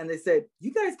delivery, and they said,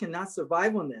 you guys cannot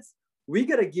survive on this. We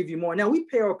got to give you more. Now, we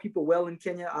pay our people well in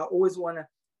Kenya. I always want to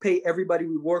pay everybody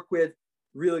we work with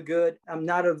really good. I'm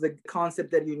not of the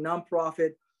concept that you're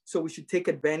nonprofit, so we should take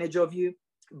advantage of you.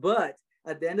 But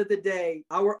at the end of the day,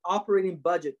 our operating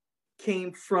budget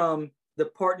came from the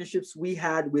partnerships we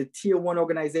had with tier one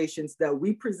organizations that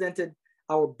we presented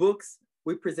our books,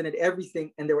 we presented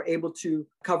everything, and they were able to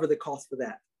cover the cost for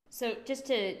that. So just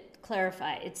to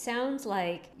clarify, it sounds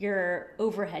like your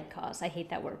overhead costs, I hate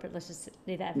that word, but let's just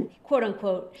say that, quote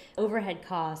unquote, overhead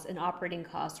costs and operating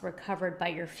costs were covered by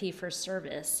your fee for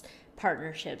service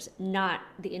partnerships, not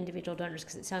the individual donors,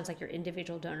 because it sounds like your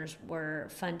individual donors were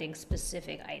funding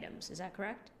specific items. Is that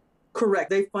correct? Correct.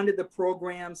 They funded the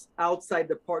programs outside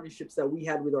the partnerships that we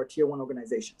had with our tier one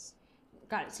organizations.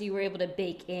 Got it. So you were able to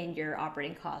bake in your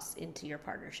operating costs into your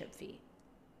partnership fee.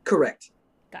 Correct.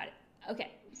 Got it.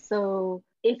 Okay. So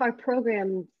if our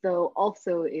program, though,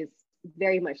 also is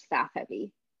very much staff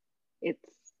heavy, it's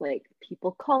like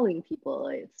people calling people,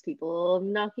 it's people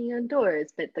knocking on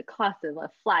doors, but the cost of a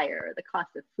flyer, the cost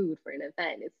of food for an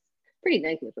event is pretty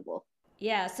negligible.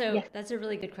 Yeah, so that's a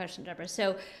really good question, Deborah.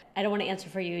 So I don't want to answer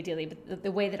for you, Adili, but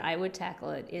the way that I would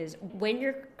tackle it is when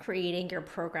you're creating your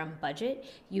program budget,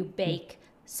 you bake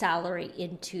salary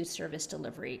into service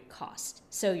delivery cost.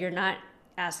 So you're not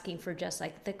asking for just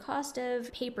like the cost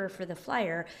of paper for the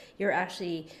flyer, you're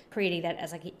actually creating that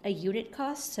as like a unit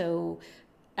cost. So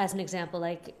as an example,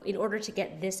 like in order to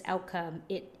get this outcome,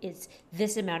 it is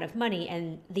this amount of money,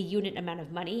 and the unit amount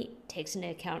of money takes into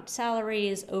account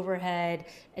salaries, overhead,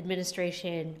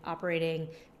 administration, operating,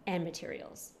 and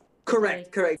materials.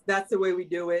 Correct. That's the way we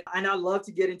do it. And I'd love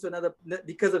to get into another,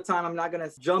 because of time, I'm not going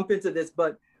to jump into this,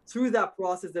 but through that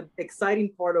process, the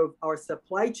exciting part of our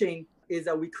supply chain is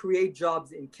that we create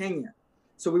jobs in Kenya.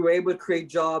 So we were able to create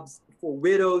jobs for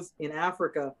widows in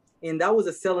Africa. And that was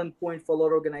a selling point for a lot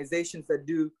of organizations that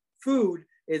do food,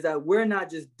 is that we're not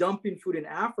just dumping food in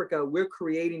Africa, we're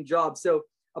creating jobs. So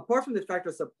apart from the fact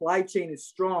that supply chain is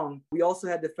strong, we also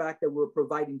had the fact that we're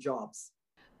providing jobs.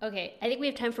 Okay, I think we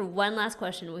have time for one last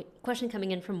question. Question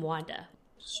coming in from Wanda.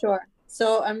 Sure.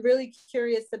 So I'm really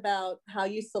curious about how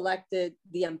you selected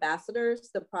the ambassadors,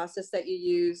 the process that you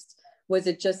used. Was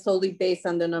it just solely based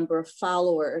on the number of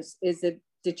followers?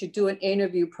 Did you do an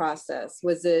interview process?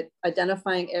 Was it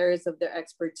identifying areas of their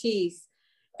expertise?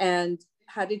 And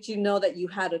how did you know that you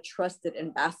had a trusted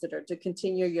ambassador to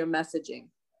continue your messaging?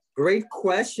 Great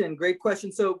question.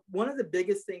 So one of the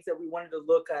biggest things that we wanted to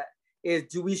look at is,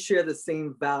 do we share the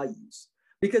same values?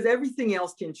 Because everything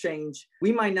else can change.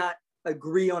 We might not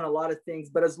agree on a lot of things,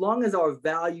 but as long as our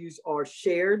values are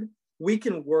shared, we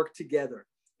can work together.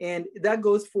 And that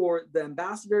goes for the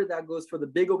ambassador, that goes for the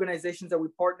big organizations that we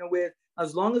partner with,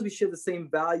 as long as we share the same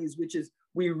values, which is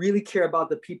we really care about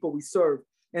the people we serve.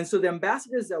 And so the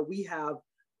ambassadors that we have,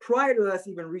 prior to us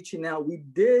even reaching out, we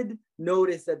did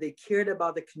notice that they cared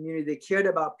about the community, they cared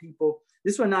about people.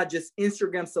 These were not just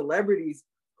Instagram celebrities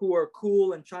who are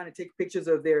cool and trying to take pictures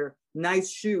of their nice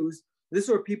shoes. These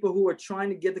were people who were trying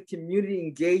to get the community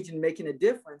engaged and making a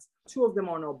difference. 2 of them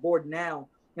are on our board now.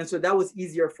 And so that was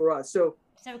easier for us. So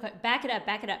back it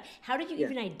up. How did you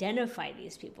even identify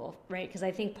these people, right? Because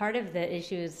I think part of the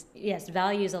issue is, yes,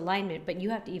 values alignment, but you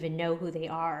have to even know who they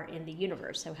are in the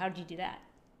universe. So how did you do that?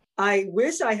 I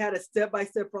wish I had a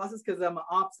step-by-step process because I'm an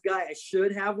ops guy. I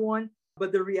should have one.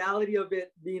 But the reality of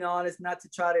it, being honest, not to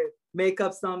try to make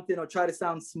up something or try to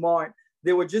sound smart,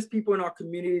 there were just people in our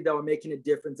community that were making a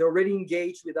difference. They're already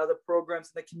engaged with other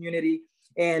programs in the community.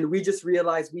 And we just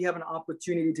realized we have an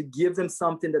opportunity to give them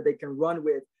something that they can run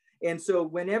with. And so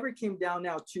whenever it came down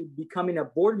now to becoming a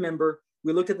board member,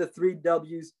 we looked at the 3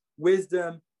 W's.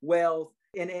 wisdom, wealth,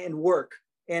 and work.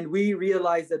 And we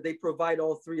realized that they provide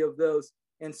all three of those.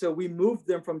 And so we moved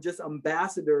them from just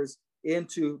ambassadors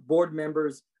into board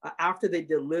members after they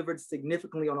delivered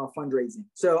significantly on our fundraising.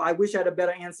 So I wish I had a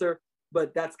better answer,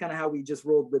 but that's kind of how we just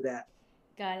rolled with that.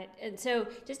 Got it. And so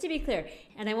just to be clear,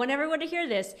 and I want everyone to hear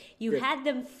this, you had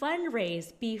them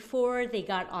fundraise before they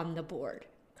got on the board,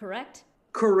 correct?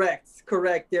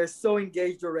 Correct. They're so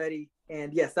engaged already.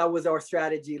 And yes, that was our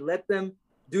strategy. Let them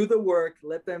do the work,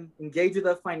 let them engage with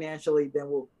us financially, then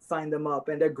we'll sign them up.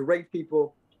 And they're great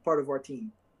people, part of our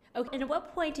team. Okay. And at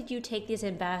what point did you take these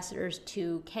ambassadors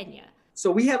to Kenya? So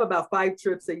we have about 5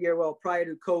 trips a year. Well, prior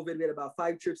to COVID, we had about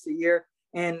 5 trips a year.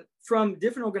 And from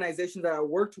different organizations that I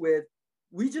worked with,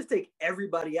 we just take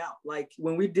everybody out. Like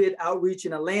when we did outreach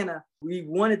in Atlanta, we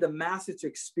wanted the masses to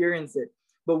experience it.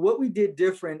 But what we did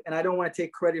different, and I don't want to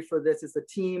take credit for this, it's the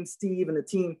team, Steve and the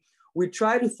team, we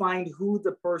try to find who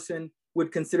the person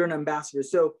would consider an ambassador.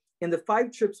 So in the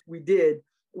 5 trips we did,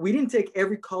 we didn't take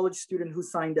every college student who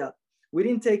signed up. We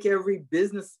didn't take every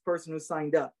business person who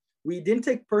signed up. We didn't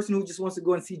take a person who just wants to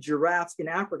go and see giraffes in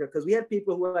Africa, because we had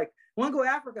people who were like, I want to go to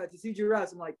Africa to see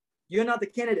giraffes. I'm like, you're not the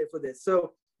candidate for this.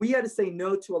 So we had to say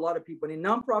no to a lot of people. And in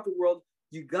nonprofit world,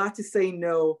 you got to say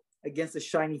no against the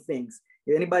shiny things.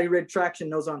 If anybody read Traction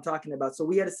knows what I'm talking about. So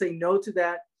we had to say no to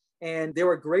that. And they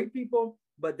were great people,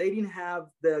 but they didn't have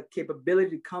the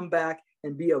capability to come back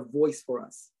and be a voice for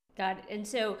us. Got it. And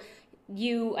so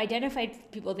you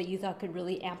identified people that you thought could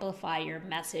really amplify your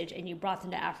message, and you brought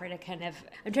them to Africa to kind of,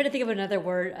 I'm trying to think of another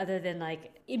word other than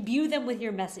like imbue them with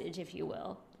your message, if you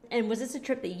will. And was this a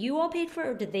trip that you all paid for,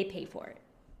 or did they pay for it?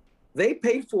 They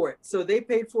paid for it. So they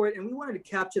paid for it, and we wanted to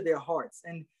capture their hearts.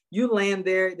 And you land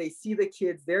there, they see the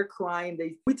kids, they're crying.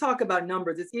 We talk about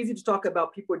numbers. It's easy to talk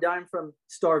about people dying from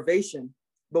starvation,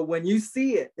 but when you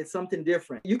see it, it's something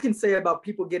different. You can say about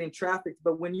people getting trafficked,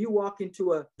 but when you walk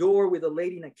into a door with a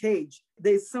lady in a cage,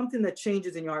 there's something that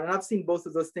changes in your heart. And I've seen both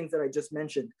of those things that I just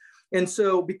mentioned. And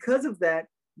so because of that,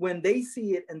 when they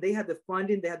see it and they had the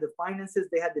funding, they had the finances,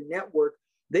 they had the network,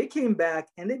 they came back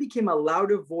and they became a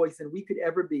louder voice than we could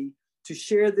ever be to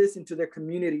share this into their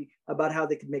community about how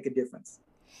they could make a difference.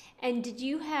 And did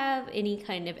you have any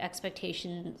kind of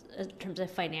expectations in terms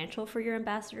of financial for your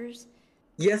ambassadors?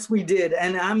 Yes, we did.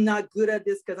 And I'm not good at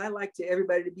this because I like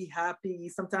everybody to be happy.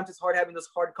 Sometimes it's hard having those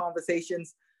hard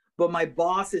conversations, but my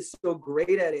boss is so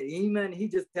great at it. He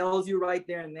just tells you right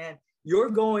there and then, you're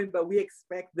going, but we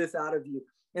expect this out of you.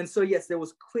 And so, yes, there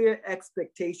was clear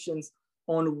expectations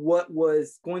on what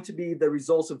was going to be the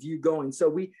results of you going.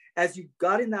 So as you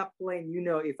got in that plane,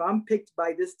 if I'm picked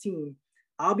by this team,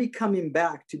 I'll be coming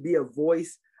back to be a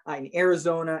voice in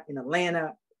Arizona, in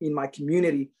Atlanta, in my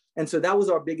community. And so that was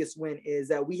our biggest win, is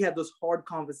that we had those hard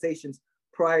conversations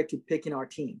prior to picking our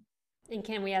team. And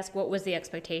can we ask, what was the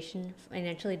expectation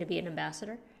financially to be an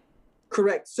ambassador?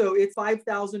 Correct. So it's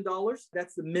 $5,000.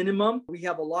 That's the minimum. We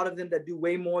have a lot of them that do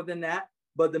way more than that,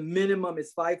 but the minimum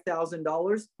is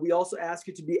 $5,000. We also ask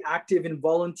you to be active and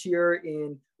volunteer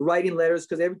in writing letters,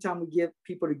 because every time we give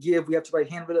people to give, we have to write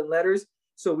handwritten letters.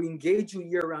 So we engage you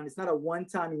year round. It's not a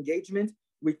one-time engagement.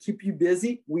 We keep you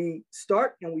busy. We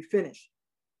start and we finish.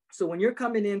 So when you're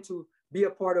coming in to be a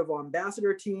part of our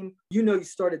ambassador team, you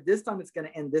started this time, it's going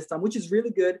to end this time, which is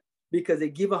really good because they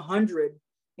give 100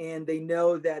 and they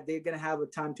know that they're going to have a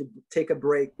time to take a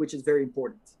break, which is very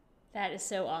important. That is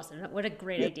so awesome. What a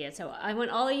great idea. So I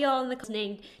want all of y'all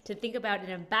listening to think about an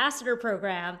ambassador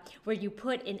program where you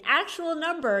put an actual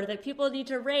number that people need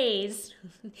to raise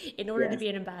in order to be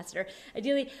an ambassador.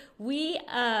 Ideally, we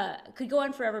could go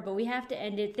on forever, but we have to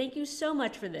end it. Thank you so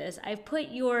much for this. I've put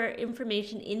your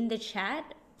information in the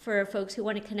chat for folks who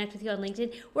want to connect with you on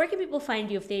LinkedIn. Where can people find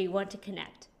you if they want to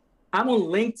connect? I'm on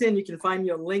LinkedIn. You can find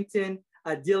me on LinkedIn.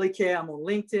 Adili K. I'm on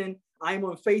LinkedIn. I'm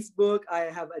on Facebook. I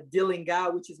have Adili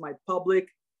Ngao, which is my public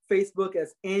Facebook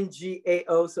as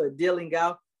NGAO, so Adili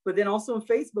Ngao. But then also on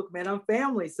Facebook, man, I'm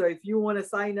family. So if you want to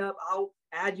sign up, I'll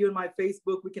add you in my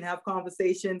Facebook. We can have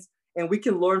conversations and we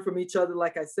can learn from each other.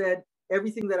 Like I said,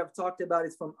 everything that I've talked about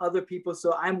is from other people.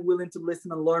 So I'm willing to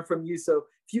listen and learn from you. So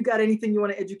if you got anything you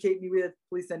want to educate me with,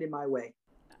 please send it my way.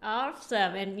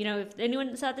 Awesome. And, if anyone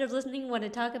that's out there listening want to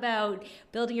talk about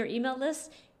building your email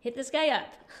list, hit this guy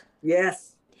up.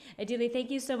 Yes. Adili, thank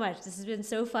you so much. This has been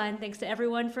so fun. Thanks to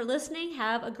everyone for listening.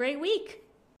 Have a great week.